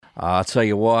I'll tell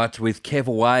you what, with Kev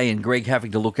away and Greg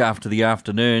having to look after the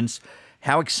afternoons,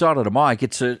 how excited am I?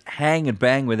 Get to hang and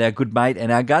bang with our good mate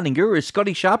and our gardening guru,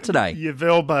 Scotty Sharp, today. You've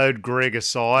elbowed Greg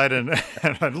aside, and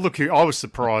look, I was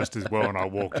surprised as well when I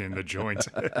walked in the joint.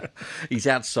 He's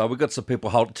outside. We've got some people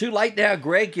holding. Too late now,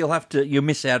 Greg. You'll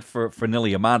miss out for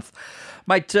nearly a month.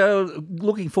 Mate,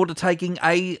 looking forward to taking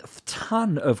a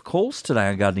ton of calls today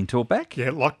on Gardening Talkback. Yeah,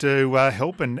 I'd like to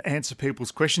help and answer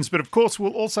people's questions. But, of course,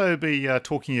 we'll also be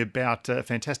talking about a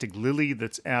fantastic lily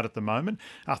that's out at the moment,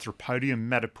 Arthropodium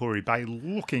Madapuri Bay,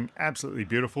 looking absolutely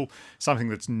beautiful. Something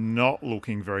that's not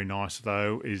looking very nice,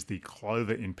 though, is the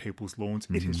clover in people's lawns.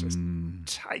 It has just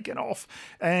taken off.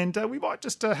 And we might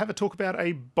just have a talk about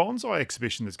a bonsai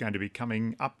exhibition that's going to be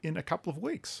coming up in a couple of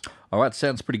weeks. All right,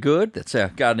 sounds pretty good. That's our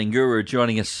gardening guru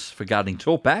joining us for Gardening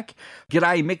Talkback.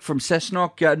 G'day, Mick from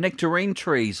Cessnock. Nectarine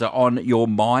trees are on your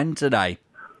mind today.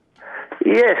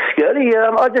 Yes, Scotty.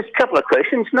 I just a couple of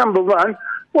questions. Number one,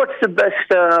 what's the best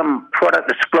product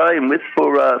to spray with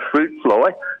for fruit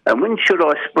fly, and when should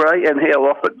I spray and how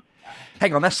often?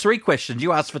 Hang on, that's three questions.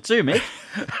 You asked for two, Mick.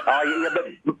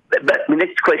 But my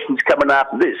next question's coming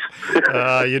after this.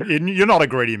 You're not a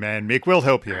greedy man, Mick. We'll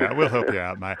help you out. We'll help you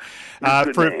out, mate.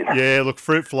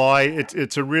 Fruit fly,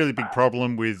 it's a really big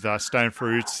problem with stone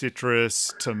fruits,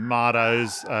 citrus,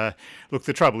 tomatoes. Look,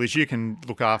 the trouble is you can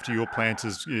look after your plants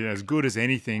as good as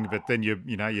anything, but then your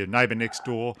neighbour next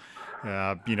door,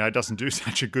 doesn't do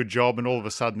such a good job, and all of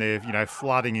a sudden they're,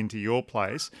 flooding into your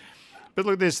place. But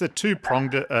look, there's the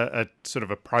two-pronged sort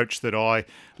of approach that I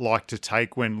like to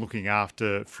take when looking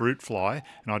after fruit fly,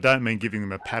 and I don't mean giving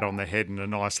them a pat on the head and a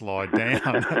nice lie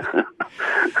down.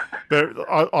 But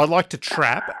I like to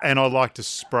trap and I like to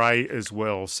spray as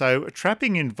well. So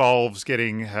trapping involves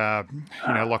getting,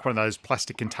 like one of those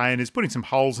plastic containers, putting some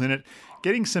holes in it,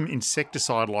 getting some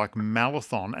insecticide like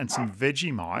Malathion and some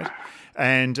Vegemite,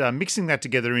 and mixing that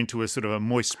together into a sort of a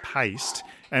moist paste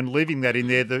and leaving that in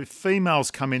there. The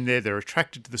females come in there, they're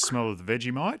attracted to the smell of the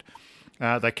Vegemite.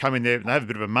 They come in there and they have a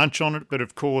bit of a munch on it, but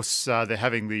of course they're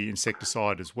having the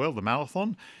insecticide as well, the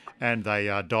Malathion, and they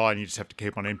die, and you just have to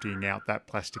keep on emptying out that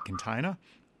plastic container.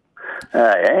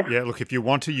 Yeah. Yeah, look, if you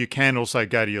want to, you can also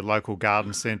go to your local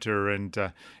garden centre and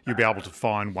you'll be able to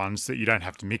find ones that you don't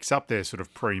have to mix up. They're sort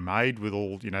of pre-made with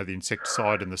all, the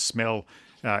insecticide and the smell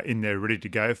in there ready to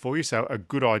go for you. So a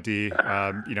good idea,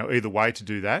 either way to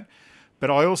do that. But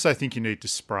I also think you need to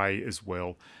spray as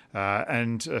well.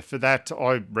 And for that,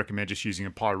 I recommend just using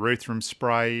a pyrethrum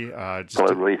spray.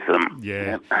 Pyrethrum.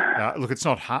 Yeah. Look, it's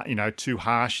not too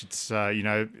harsh. It's,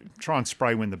 try and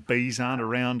spray when the bees aren't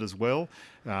around as well.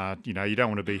 You don't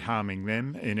want to be harming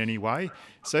them in any way.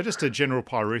 So just a general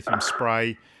pyrethrum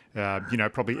spray,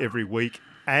 probably every week,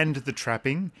 and the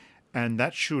trapping, and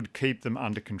that should keep them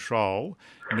under control.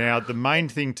 Now, the main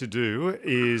thing to do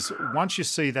is once you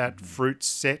see that fruit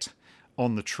set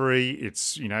on the tree,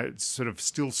 it's sort of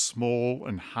still small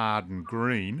and hard and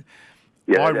green.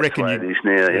 Yeah, I reckon it is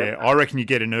now. Yeah. I reckon you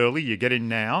get in early. You get in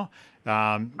now,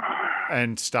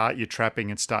 and start your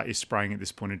trapping and start your spraying at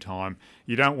this point in time.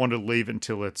 You don't want to leave it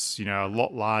until it's a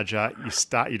lot larger.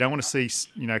 You don't want to see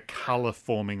colour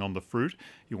forming on the fruit.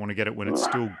 You want to get it when it's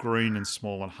still green and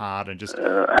small and hard, and just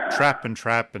trap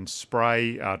and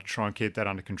spray to try and keep that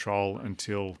under control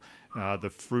until the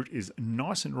fruit is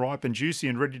nice and ripe and juicy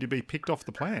and ready to be picked off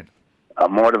the plant. I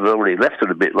might have already left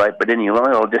it a bit late, but anyway,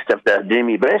 I'll just have to do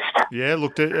my best. Yeah,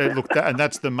 and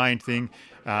that's the main thing.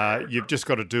 You've just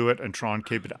got to do it and try and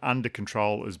keep it under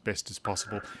control as best as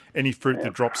possible. Any fruit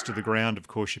that drops to the ground, of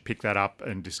course, you pick that up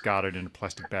and discard it in a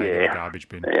plastic bag in a garbage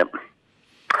bin. Yep.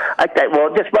 Okay,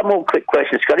 well, just one more quick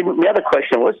question, Scotty. The other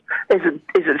question was, is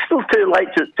it still too late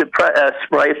to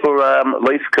spray for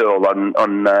leaf curl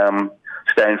on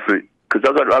stone fruit? Because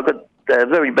I've got a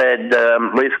very bad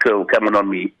leaf curl coming on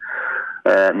me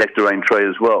nectarine tree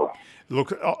as well.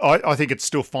 Look, I think it's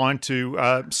still fine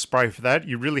to spray for that.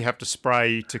 You really have to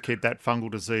spray to keep that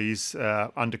fungal disease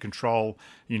under control,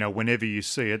 whenever you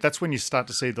see it. That's when you start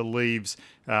to see the leaves,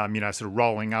 sort of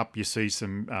rolling up. You see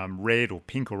some red or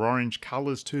pink or orange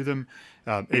colours to them,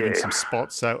 even some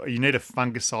spots. So you need a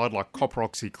fungicide like copper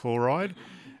oxychloride.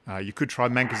 You could try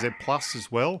Mancozeb Plus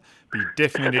as well, but you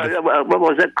definitely need... What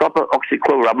was that, copper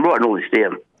oxychloride? I'm writing all this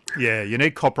down. Yeah, you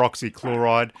need copper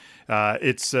oxychloride.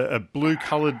 It's a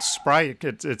blue-coloured spray.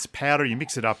 It's powder. You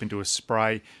mix it up into a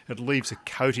spray. It leaves a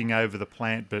coating over the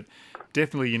plant, but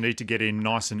definitely you need to get in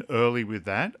nice and early with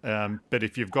that. But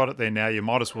if you've got it there now, you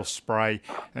might as well spray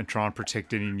and try and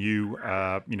protect any new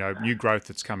growth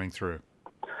that's coming through.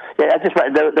 Yeah,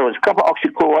 there was copper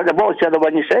oxychloride. What was the other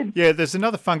one you said? Yeah, there's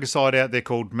another fungicide out there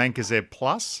called Mancozeb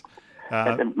Plus.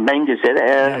 Mangas,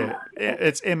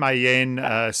 it's MANCOZEB.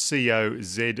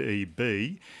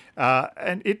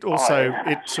 And it also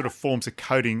it sort of forms a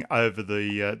coating over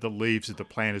the leaves of the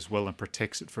plant as well and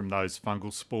protects it from those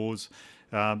fungal spores.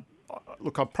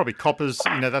 Look, probably coppers.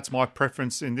 That's my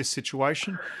preference in this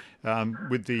situation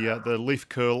with the leaf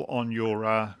curl on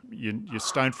your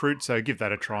stone fruit. So give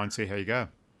that a try and see how you go.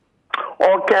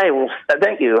 Okay, well,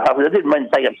 thank you. I didn't mean to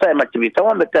take up so much of your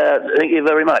time, but thank you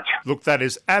very much. Look, that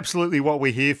is absolutely what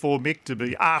we're here for, Mick, to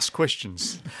be asked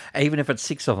questions. Even if it's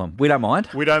 6 of them, we don't mind.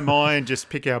 We don't mind, just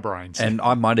pick our brains. And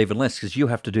I mind even less because you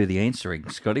have to do the answering,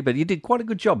 Scotty. But you did quite a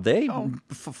good job there,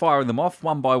 firing them off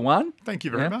one by one. Thank you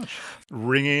very much.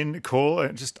 Ring in, call,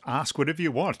 and just ask whatever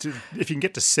you want. If you can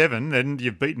get to 7, then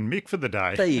you've beaten Mick for the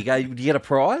day. There you go. You get a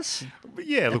prize.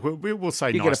 Yeah, look, we'll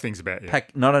say nice things about you.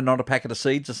 Not a packet of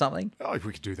seeds or something? Oh,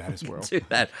 we could do that as well. Do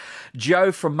that.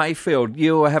 Joe from Mayfield,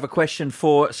 you have a question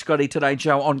for Scotty today,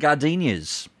 Joe, on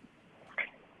gardenias.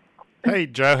 Hey,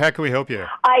 Joe, how can we help you?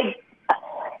 Hi,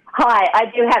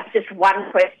 I do have just one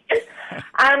question.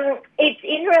 It's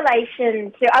in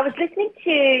relation to, I was listening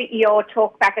to your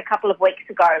talk back a couple of weeks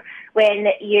ago when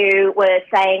you were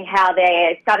saying how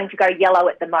they're starting to go yellow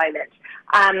at the moment.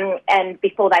 And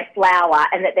before they flower,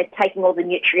 and that they're taking all the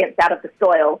nutrients out of the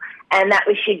soil, and that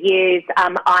we should use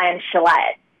iron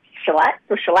chelates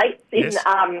in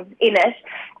it.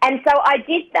 And so I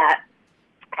did that,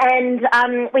 and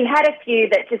we had a few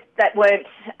that weren't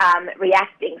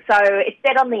reacting. So it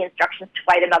said on the instructions to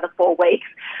wait another 4 weeks.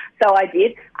 So I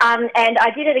did, and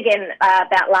I did it again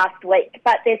about last week.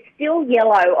 But they're still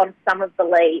yellow on some of the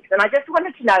leaves, and I just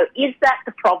wanted to know: is that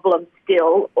the problem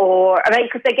still, or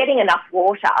because they're getting enough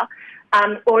water,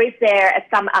 or is there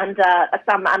some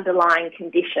underlying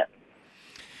condition?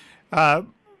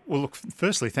 Well, look,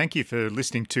 firstly, thank you for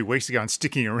listening 2 weeks ago and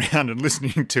sticking around and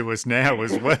listening to us now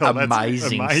as well.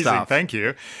 Amazing stuff. Thank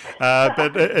you.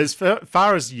 But as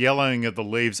far as yellowing of the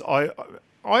leaves, I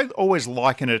always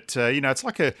liken it, it's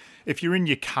like if you're in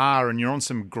your car and you're on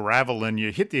some gravel and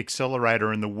you hit the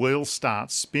accelerator and the wheels start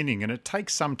spinning and it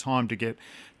takes some time to get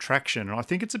traction. And I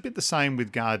think it's a bit the same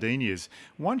with gardenias.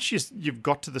 Once you've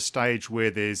got to the stage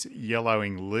where there's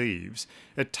yellowing leaves,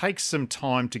 it takes some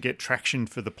time to get traction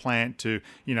for the plant to,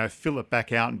 fill it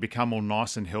back out and become all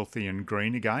nice and healthy and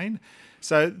green again.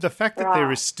 So the fact that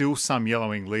there is still some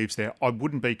yellowing leaves there, I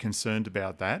wouldn't be concerned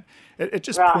about that. It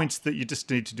just points that you just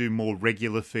need to do more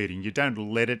regular feeding. You don't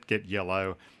let it get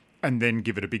yellow and then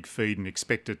give it a big feed and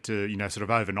expect it to, sort of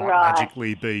overnight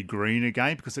magically be green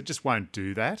again, because it just won't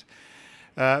do that.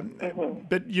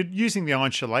 But you're using the iron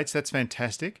chelates, that's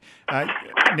fantastic.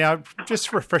 Now, just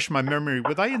to refresh my memory,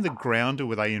 were they in the ground or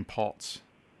were they in pots?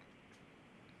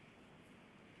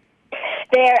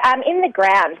 They're in the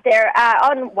ground. They're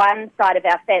on one side of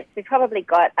our fence. We've probably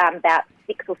got about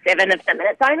 6 or 7 of them, and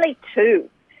it's only 2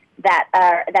 that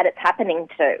it's happening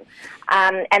to.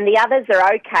 And the others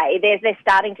are okay. They're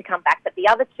starting to come back, but the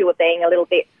other 2 are being a little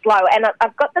bit slow. And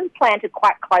I've got them planted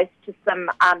quite close to some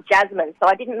jasmine, so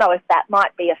I didn't know if that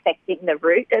might be affecting the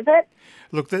root of it.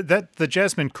 Look, the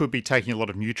jasmine could be taking a lot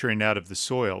of nutrient out of the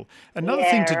soil. Another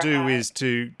thing to do is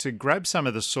to grab some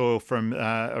of the soil from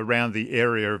around the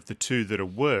area of the 2 that are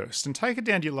worst and take it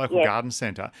down to your local garden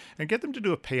centre and get them to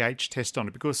do a pH test on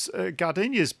it, because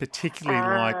gardenias particularly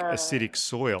like acidic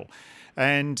soil.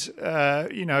 And,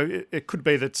 it could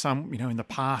be that in the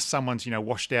past someone's,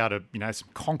 washed out some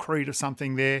concrete or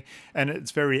something there, and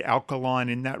it's very alkaline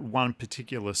in that one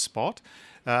particular spot.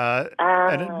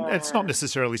 And it's not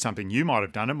necessarily something you might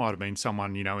have done. It might have been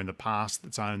someone, in the past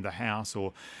that's owned the house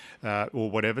or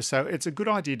whatever. So it's a good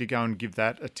idea to go and give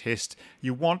that a test.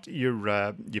 You want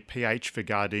your pH for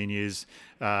gardenias,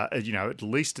 at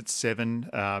least at 7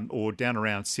 or down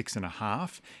around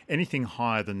 6.5. Anything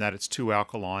higher than that, it's too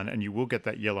alkaline, and you will get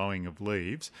that yellowing of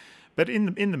leaves. But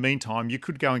in the meantime, you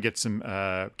could go and get some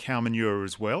cow manure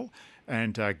as well,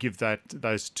 and give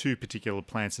those 2 particular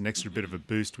plants an extra bit of a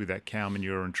boost with that cow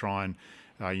manure and try and,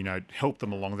 help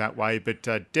them along that way. But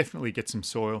definitely get some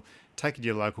soil, take it to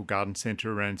your local garden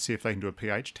centre and see if they can do a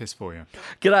pH test for you.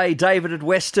 G'day, David at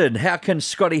Western. How can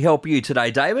Scotty help you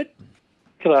today, David?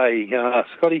 G'day,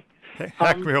 Scotty.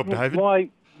 How can we help, David?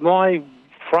 My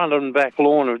front and back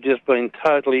lawn have just been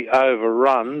totally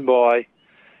overrun by,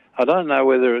 I don't know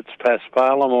whether it's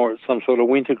paspalum or it's some sort of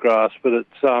winter grass, but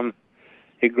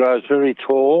it grows very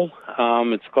tall.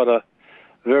 It's got a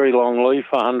very long leaf,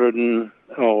 I'm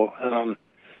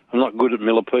not good at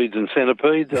millipedes and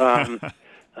centipedes.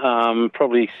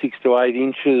 Probably 6 to 8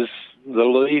 inches the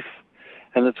leaf,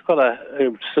 and it's got a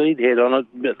seed head on it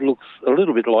that looks a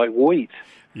little bit like wheat.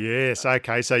 Yes,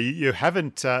 okay. So you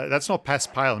haven't. That's not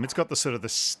paspalum. It's got the sort of the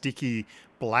sticky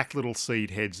black little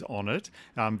seed heads on it.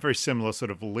 Very similar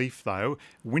sort of leaf though.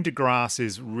 Winter grass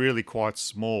is really quite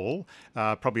small.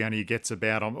 Probably only gets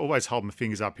about. I'm always holding my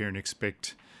fingers up here and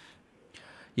expect.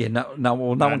 Yeah, no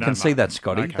one can see that,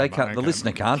 Scotty. Okay, they can't. The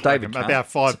listener can't. David can't. About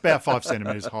 5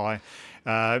 centimetres high,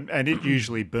 and it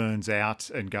usually burns out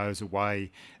and goes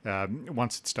away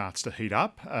once it starts to heat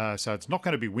up. So it's not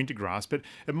going to be winter grass, but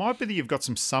it might be that you've got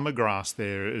some summer grass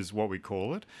there, is what we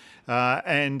call it.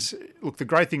 And look, the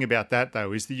great thing about that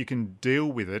though is that you can deal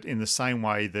with it in the same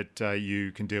way that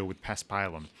you can deal with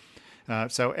paspalum.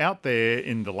 So out there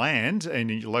in the land and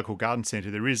in your local garden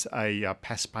centre, there is a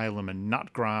paspalum and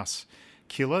nutgrass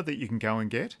killer that you can go and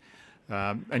get,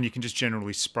 and you can just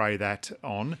generally spray that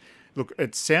on. Look,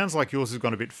 it sounds like yours has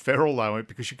gone a bit feral though,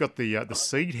 because you've got the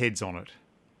seed heads on it.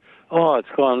 Oh, it's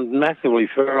gone massively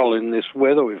feral in this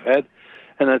weather we've had,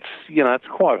 and it's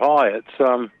quite high. It's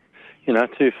 2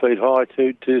 feet high,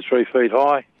 3 feet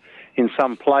high in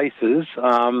some places,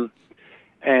 and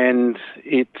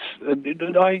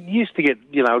I used to get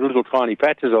little tiny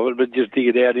patches of it, but just dig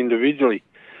it out individually.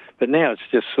 But now it's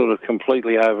just sort of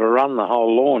completely overrun the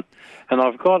whole lawn. And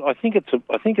I think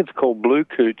it's called blue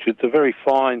cooch. It's a very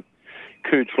fine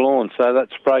cooch lawn. So that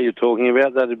spray you're talking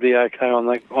about, that'd be okay on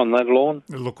that lawn.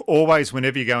 Look, always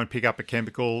whenever you go and pick up a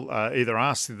chemical, either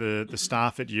ask the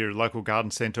staff at your local garden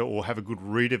centre or have a good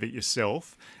read of it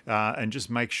yourself, and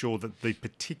just make sure that the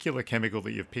particular chemical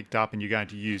that you've picked up and you're going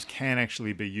to use can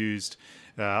actually be used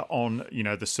on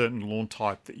the certain lawn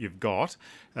type that you've got,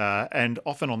 and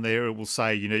often on there it will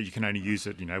say you can only use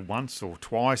it once or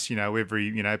twice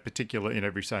every particular in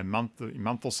every say month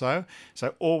or so.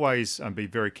 So always be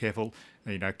very careful.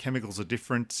 Chemicals are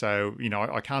different, so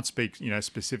I can't speak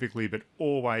specifically, but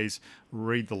always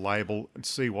read the label and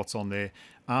see what's on there.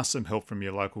 Ask some help from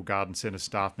your local garden centre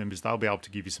staff members. They'll be able to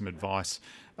give you some advice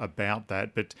about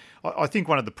that. But I think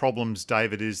one of the problems,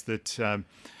 David, is that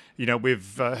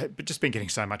we've just been getting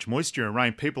so much moisture and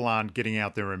rain. People aren't getting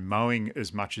out there and mowing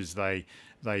as much as they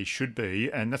should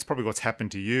be, and that's probably what's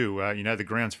happened to you. The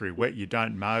ground's very wet, you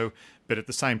don't mow, but at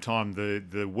the same time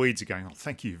the weeds are going, oh,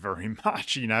 thank you very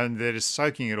much, and they're just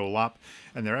soaking it all up,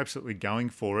 and they're absolutely going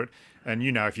for it. And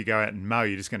if you go out and mow,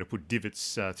 you're just going to put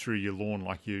divots through your lawn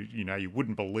like you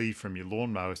wouldn't believe from your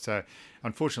lawnmower. So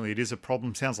unfortunately, it is a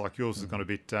problem. Sounds like yours has gone a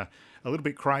little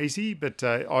bit crazy, but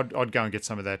I'd go and get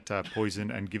some of that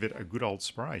poison and give it a good old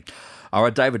spray. All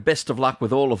right, David, best of luck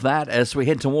with all of that. As we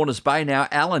head to Warners Bay now,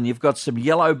 Alan, you've got some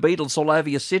yellow beetles all over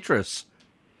your citrus.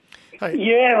 Hey.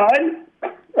 Yeah, mate.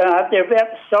 They're about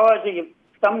the size of your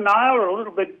thumbnail or a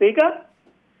little bit bigger,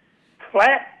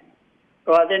 flat.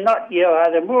 Well, they're not yellow.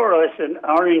 They're more or less an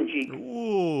orangey.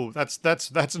 Ooh, that's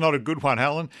not a good one,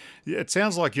 Alan. It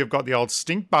sounds like you've got the old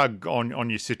stink bug on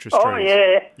your citrus trees. Oh,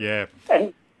 yeah. Yeah.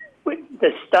 And with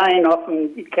the stain off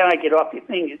them, you can't get off your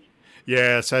fingers.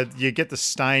 Yeah, so you get the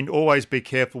stain. Always be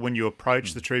careful when you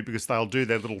approach the tree because they'll do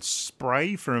their little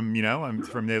spray from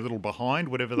their little behind,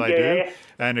 whatever they do.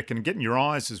 And it can get in your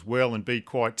eyes as well and be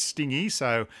quite stingy,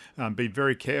 so be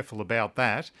very careful about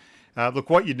that. Look,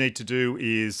 what you need to do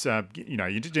is,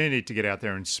 you do need to get out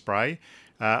there and spray.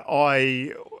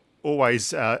 I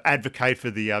always advocate for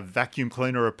the vacuum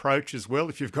cleaner approach as well.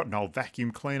 If you've got an old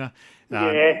vacuum cleaner,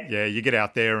 you get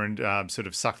out there and sort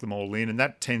of suck them all in, and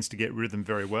that tends to get rid of them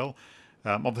very well.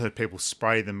 I've heard people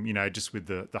spray them, just with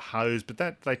the hose,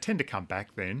 but they tend to come back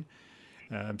then.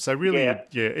 So really,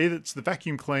 either it's the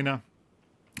vacuum cleaner,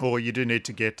 or you do need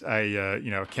to get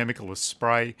a chemical, a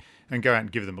spray, and go out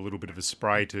and give them a little bit of a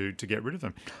spray to get rid of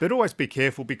them. But always be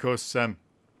careful because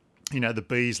the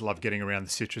bees love getting around the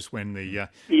citrus when the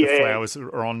flowers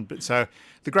are on. But so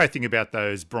the great thing about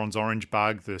those bronze orange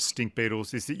bug, the stink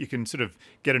beetles, is that you can sort of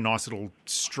get a nice little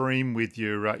stream with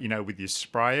your with your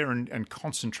sprayer and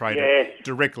concentrate it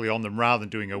directly on them rather than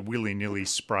doing a willy-nilly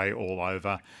spray all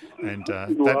over. And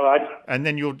and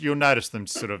then you'll notice them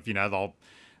sort of they'll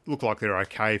look like they're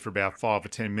okay for about 5 or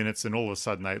 10 minutes, and all of a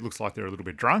sudden it looks like they're a little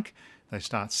bit drunk. They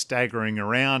start staggering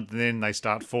around, and then they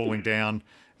start falling down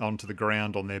onto the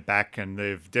ground on their back, and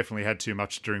they've definitely had too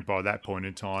much to drink by that point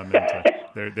in time,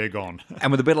 and they're gone. And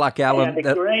with a bit like Alan,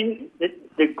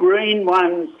 the green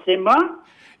ones simmer.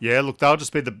 Yeah, look, they'll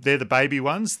just be they're the baby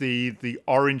ones. The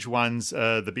orange ones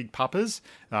are the big puppers.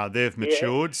 They've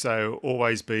matured, so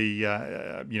always be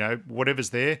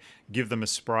whatever's there, give them a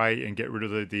spray and get rid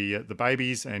of the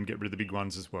babies and get rid of the big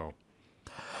ones as well.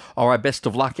 All right, best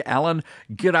of luck, Alan.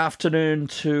 Good afternoon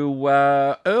to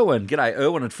Erwin. G'day,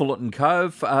 Erwin at Fullerton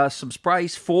Cove. Some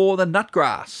sprays for the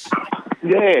nutgrass.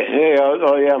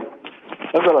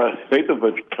 I've got a heap of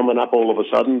it coming up all of a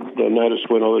sudden. I noticed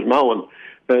when I was mowing,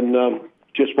 and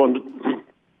just wanted.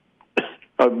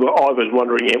 I was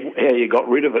wondering how you got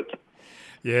rid of it.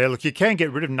 Yeah, look, you can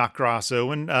get rid of nutgrass,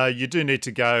 Erwin. You do need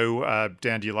to go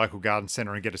down to your local garden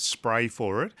centre and get a spray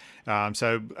for it.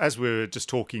 So as we were just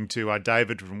talking to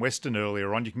David from Western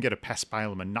earlier on, you can get a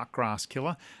paspalum, a nutgrass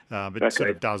killer, but it sort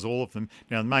of does all of them.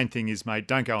 Now, the main thing is, mate,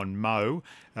 don't go and mow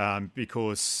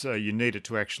because you need it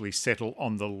to actually settle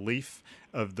on the leaf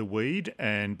of the weed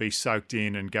and be soaked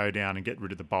in and go down and get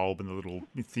rid of the bulb and the little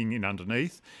thing in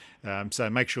underneath.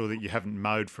 So make sure that you haven't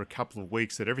mowed for a couple of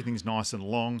weeks, that everything's nice and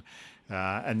long,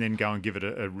 and then go and give it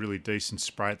a really decent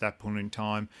spray at that point in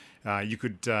time. You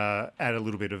could add a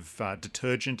little bit of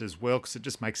detergent as well, because it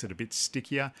just makes it a bit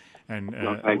stickier and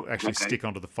actually stick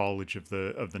onto the foliage of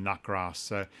the nutgrass.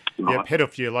 So head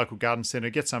off to your local garden centre,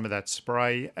 get some of that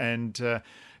spray, and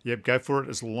go for it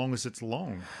as long as it's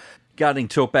long. Gardening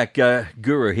Talkback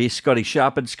guru here, Scotty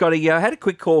Sharp. And Scotty, I had a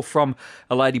quick call from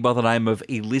a lady by the name of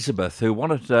Elizabeth who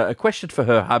wanted a question for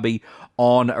her hubby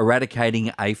on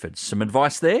eradicating aphids. Some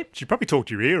advice there? She probably talked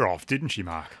your ear off, didn't she,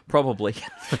 Mark? Probably.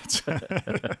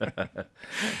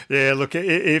 Yeah, look,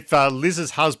 if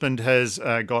Liz's husband has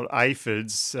got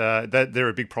aphids, they're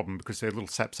a big problem because they're little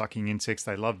sap-sucking insects.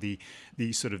 They love the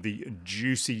sort of the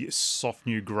juicy, soft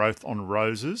new growth on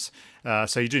roses.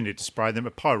 So you do need to spray them.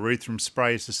 A pyrethrum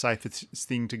spray is the safest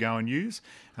thing to go and use.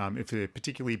 If they're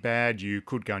particularly bad, you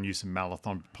could go and use some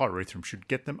Malathion. Pyrethrum should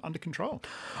get them under control.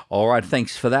 All right,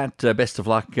 thanks for that. Best of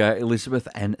luck, Elizabeth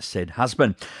and said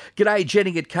husband. G'day,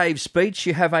 Jenny at Caves Beach.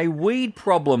 You have a weed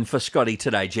problem for Scotty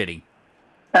today, Jenny.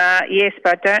 Yes,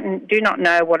 but I do not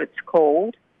know what it's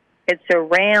called. It's a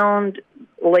round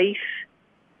leaf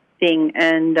thing,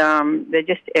 and they're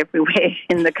just everywhere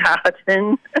in the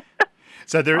garden.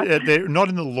 So they're not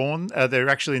in the lawn. They're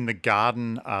actually in the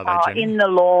garden, are they, Jenny? In the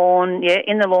lawn. Yeah,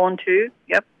 in the lawn too.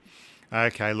 Yep.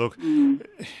 Okay, look,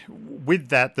 with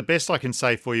that, the best I can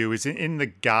say for you is in the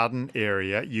garden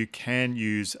area, you can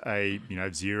use a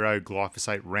zero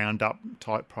glyphosate Roundup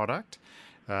type product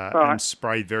and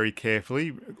spray very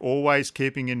carefully, always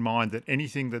keeping in mind that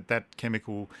anything that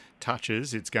chemical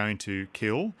touches, it's going to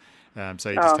kill.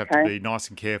 So you just have to be nice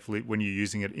and careful when you're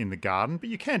using it in the garden. But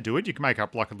you can do it. You can make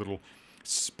up like a little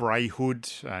spray hood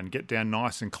and get down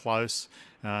nice and close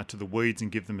to the weeds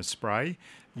and give them a spray.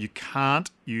 You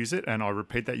can't use it, and I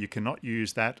repeat that, you cannot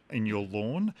use that in your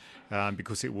lawn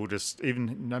because it will just,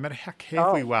 even no matter how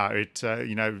careful you are, it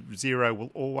zero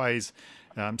will always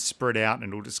spread out and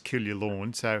it'll just kill your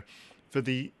lawn. So for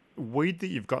the weed that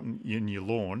you've got in your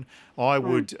lawn, I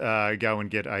would go and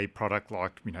get a product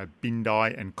like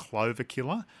Bindi and Clover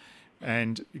Killer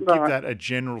and give that a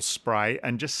general spray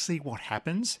and just see what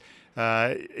happens.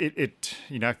 If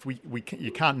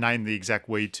you can't name the exact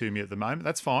weed to me at the moment,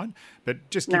 that's fine. But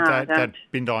just give that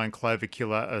Bindi and Clover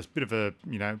Killer a bit of a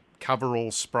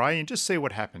cover-all spray and just see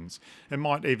what happens. It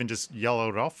might even just yellow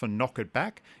it off and knock it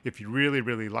back. If you're really,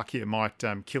 really lucky, it might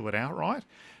kill it outright.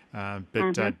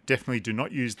 But definitely do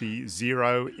not use the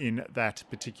zero in that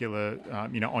particular,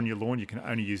 on your lawn. You can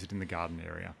only use it in the garden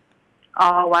area.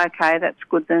 Oh, okay, that's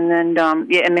good then. And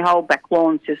and the whole back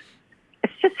lawn's just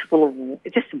full of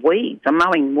just weeds. I'm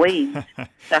mowing weeds.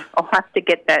 So I'll have to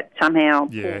get that somehow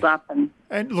pulled up and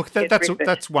look,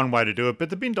 that's one way to do it. But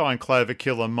the Bindi and Clover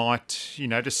Killer might,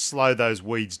 just slow those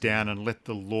weeds down and let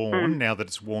the lawn, now that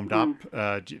it's warmed up,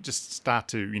 just start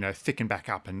to, thicken back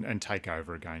up and take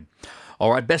over again.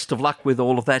 All right, best of luck with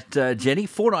all of that, Jenny.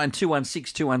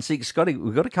 49216216. Scotty,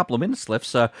 we've got a couple of minutes left,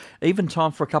 so even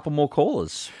time for a couple more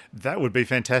callers. That would be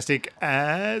fantastic.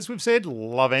 As we've said,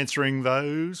 love answering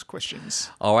those questions.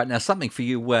 All right, now something for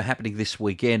you happening this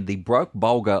weekend. The Broke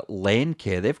Bulga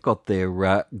Landcare, they've got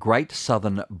their Great Southern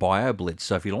BioBlitz.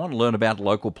 So if you want to learn about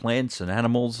local plants and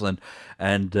animals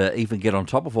and even get on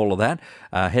top of all of that,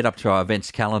 head up to our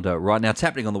events calendar right now. It's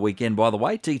happening on the weekend, by the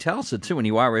way. Details at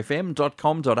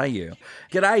 2NURFM.com.au.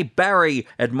 G'day, Barry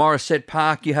at Morisset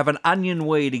Park. You have an onion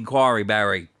weed inquiry,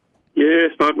 Barry.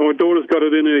 Yes, mate, my daughter's got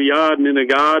it in her yard and in her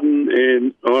garden,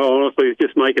 and honestly, it's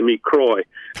just making me cry.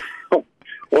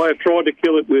 I have tried to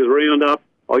kill it with Roundup.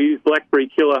 I use Blackberry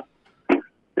Killer,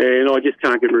 and I just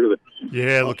can't get rid of it.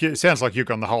 Yeah, look, it sounds like you've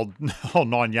gone the whole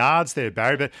 9 yards there,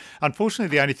 Barry. But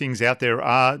unfortunately, the only things out there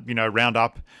are,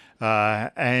 Roundup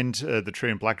and the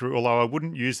tree and blackberry. Although I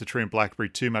wouldn't use the tree and blackberry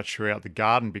too much throughout the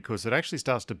garden because it actually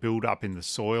starts to build up in the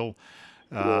soil.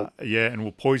 And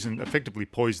will effectively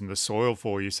poison the soil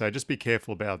for you. So just be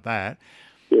careful about that.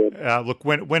 Yeah. Look,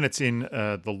 when it's in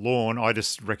the lawn, I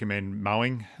just recommend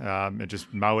mowing and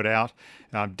just mow it out.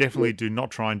 Definitely do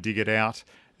not try and dig it out.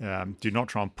 Do not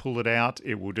try and pull it out.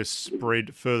 It will just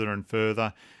spread further and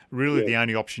further. Really, the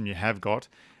only option you have got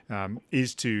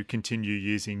is to continue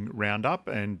using Roundup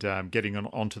and getting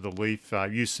onto the leaf.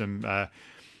 Use some a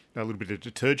little bit of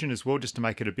detergent as well, just to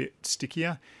make it a bit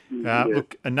stickier.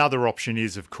 Look, another option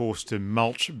is, of course, to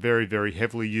mulch very, very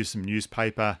heavily. Use some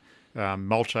newspaper,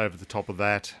 mulch over the top of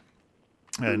that,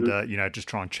 and just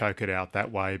try and choke it out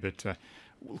that way. But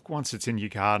once it's in your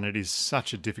garden, it is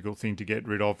such a difficult thing to get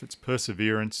rid of. It's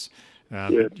perseverance.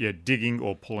 But digging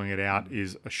or pulling it out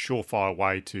is a surefire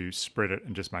way to spread it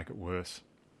and just make it worse.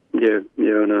 Yeah,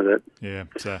 I know that. Yeah,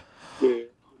 so...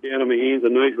 Down on my hands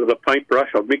and knees with a paintbrush.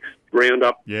 I've mixed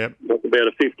Roundup. Yep. That's about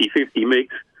a 50-50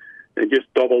 mix, and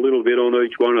just dob a little bit on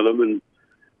each one of them, and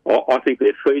I think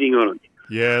they're feeding on it.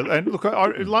 Yeah, and look,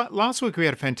 last week we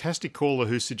had a fantastic caller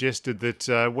who suggested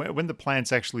that when the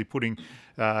plant's actually putting,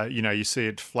 you see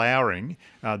it flowering,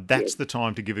 that's the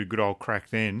time to give it a good old crack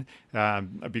then,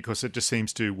 because it just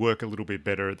seems to work a little bit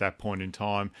better at that point in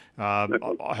time. I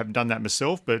haven't done that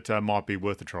myself, but might be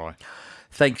worth a try.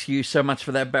 Thanks you so much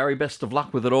for that, Barry. Best of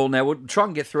luck with it all. Now, we'll try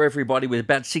and get through everybody with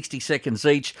about 60 seconds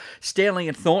each. Stanley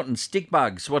and Thornton, stick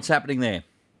bugs. What's happening there?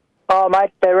 Oh,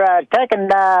 mate, they take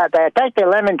their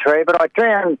lemon tree, but I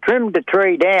trimmed the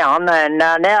tree down, and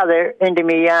now they're into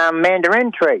me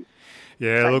mandarin tree.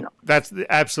 Yeah, look, that's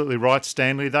absolutely right,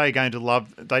 Stanley. They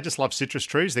just love citrus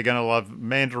trees. They're going to love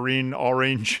mandarin,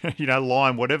 orange,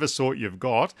 lime, whatever sort you've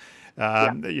got.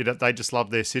 They just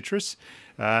love their citrus,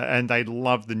 and they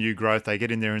love the new growth. They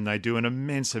get in there and they do an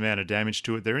immense amount of damage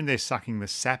to it. They're in there sucking the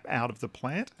sap out of the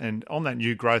plant, and on that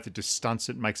new growth, it just stunts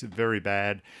it, makes it very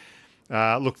bad.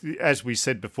 Look, as we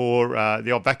said before,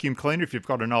 the old vacuum cleaner, if you've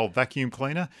got an old vacuum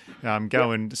cleaner,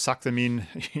 go and suck them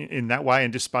in that way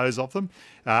and dispose of them.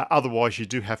 Otherwise, you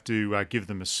do have to give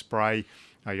them a spray.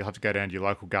 You'll have to go down to your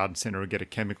local garden centre and get a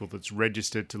chemical that's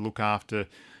registered to look after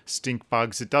stink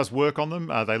bugs. It does work on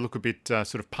them. They look a bit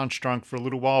sort of punch drunk for a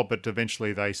little while, but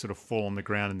eventually they sort of fall on the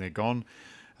ground and they're gone.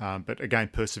 But again,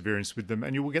 perseverance with them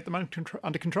and you will get them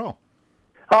under control.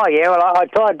 Oh, yeah, well, I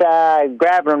tried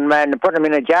grabbing them and putting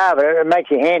them in a jar, but it makes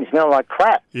your hands smell like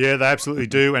crap. Yeah, they absolutely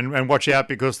do, and watch out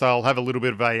because they'll have a little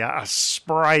bit of a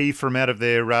spray from out of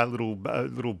their little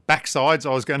backsides,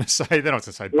 I was going to say. They're not going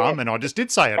to say bum, and I just did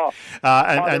say it.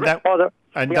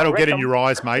 That'll get in your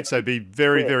eyes, mate, so be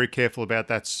very, very careful about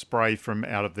that spray from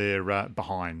out of their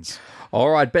behinds.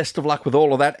 All right, best of luck with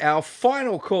all of that. Our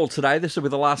final call today, this will be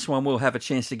the last one we'll have a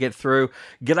chance to get through.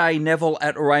 G'day, Neville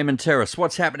at Raymond Terrace.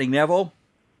 What's happening, Neville?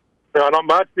 No, not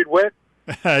much, bit wet.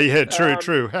 Yeah,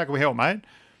 true. How can we help, mate?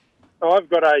 I've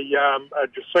got a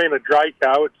Dracaena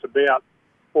Draco. It's about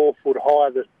 4 foot high,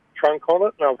 the trunk on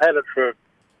it, and I've had it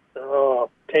for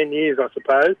 10 years, I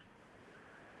suppose.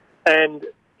 And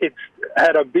it's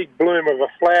had a big bloom of a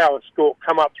flower stalk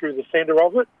come up through the centre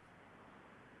of it.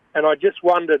 And I just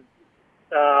wondered,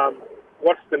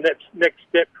 what's the next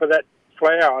step for that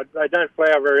flower? They don't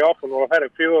flower very often. Well, I've had a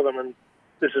few of them, and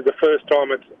this is the first time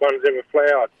one's ever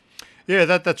flowered. Yeah,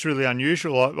 that's really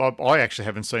unusual. I actually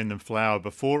haven't seen them flower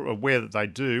before. Aware that they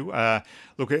do.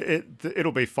 Look,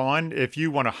 it'll be fine. If you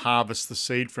want to harvest the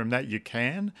seed from that, you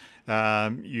can.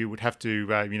 You would have to,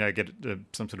 get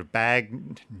some sort of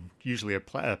bag, usually a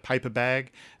paper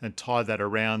bag, and tie that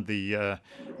around the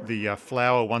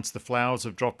flower once the flowers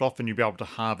have dropped off, and you'll be able to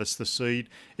harvest the seed.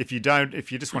 If you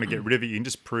just want to get rid of it, you can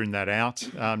just prune that out,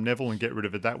 Neville, and get rid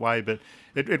of it that way. But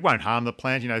it won't harm the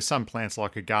plant. Some plants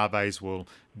like agaves will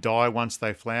die once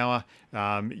they flower.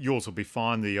 Yours will be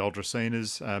fine, the old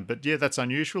Dracaenas. But yeah, that's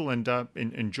unusual, and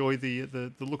enjoy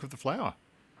the look of the flower.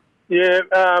 Yeah,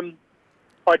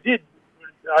 I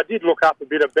did look up a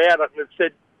bit about it, and it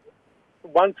said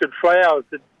once it flowers,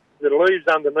 the leaves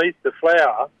underneath the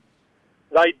flower,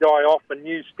 they die off and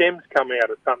new stems come out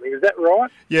or something. Is that right?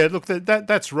 Yeah, look,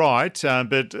 that's right.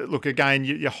 But look, again,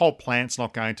 your whole plant's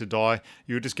not going to die.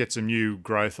 You'll just get some new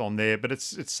growth on there. But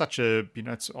it's such a,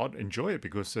 I'd enjoy it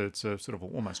because it's a sort of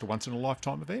almost a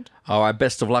once-in-a-lifetime event. All right,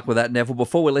 best of luck with that, Neville.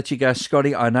 Before we let you go,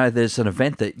 Scotty, I know there's an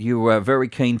event that you are very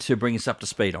keen to bring us up to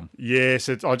speed on. Yes,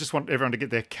 I just want everyone to get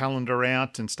their calendar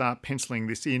out and start penciling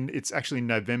this in. It's actually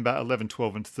November 11,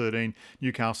 12 and 13,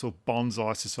 Newcastle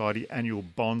Bonsai Society annual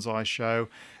bonsai show.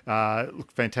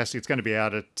 Look, fantastic. It's going to be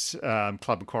out at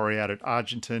Club Macquarie out at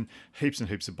Argenton. Heaps and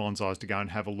heaps of bonsais to go and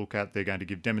have a look at. They're going to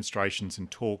give demonstrations and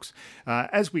talks.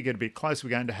 As we get a bit closer,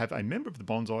 we're going to have a member of the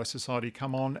Bonsai Society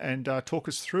come on and talk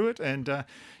us through it and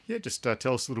just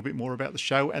tell us a little bit more about the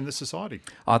show and the society.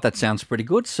 Oh, that sounds pretty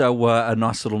good. So a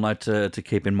nice little note to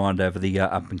keep in mind over the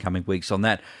up and coming weeks on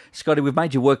that. Scotty, we've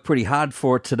made you work pretty hard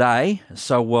for it today,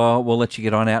 so we'll let you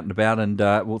get on out and about,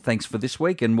 and thanks for this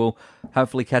week, and we'll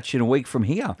hopefully catch you in a week from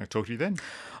here. now. I'll talk to you then.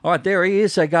 All right, there he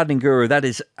is, a gardening guru. That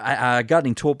is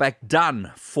Gardening Talkback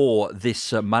done for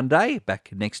this Monday. Back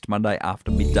next Monday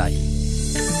after midday.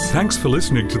 Thanks for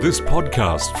listening to this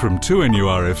podcast from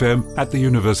 2NURFM at the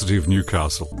University of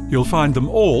Newcastle. You'll find them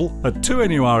all at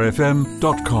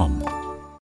 2NURFM.com.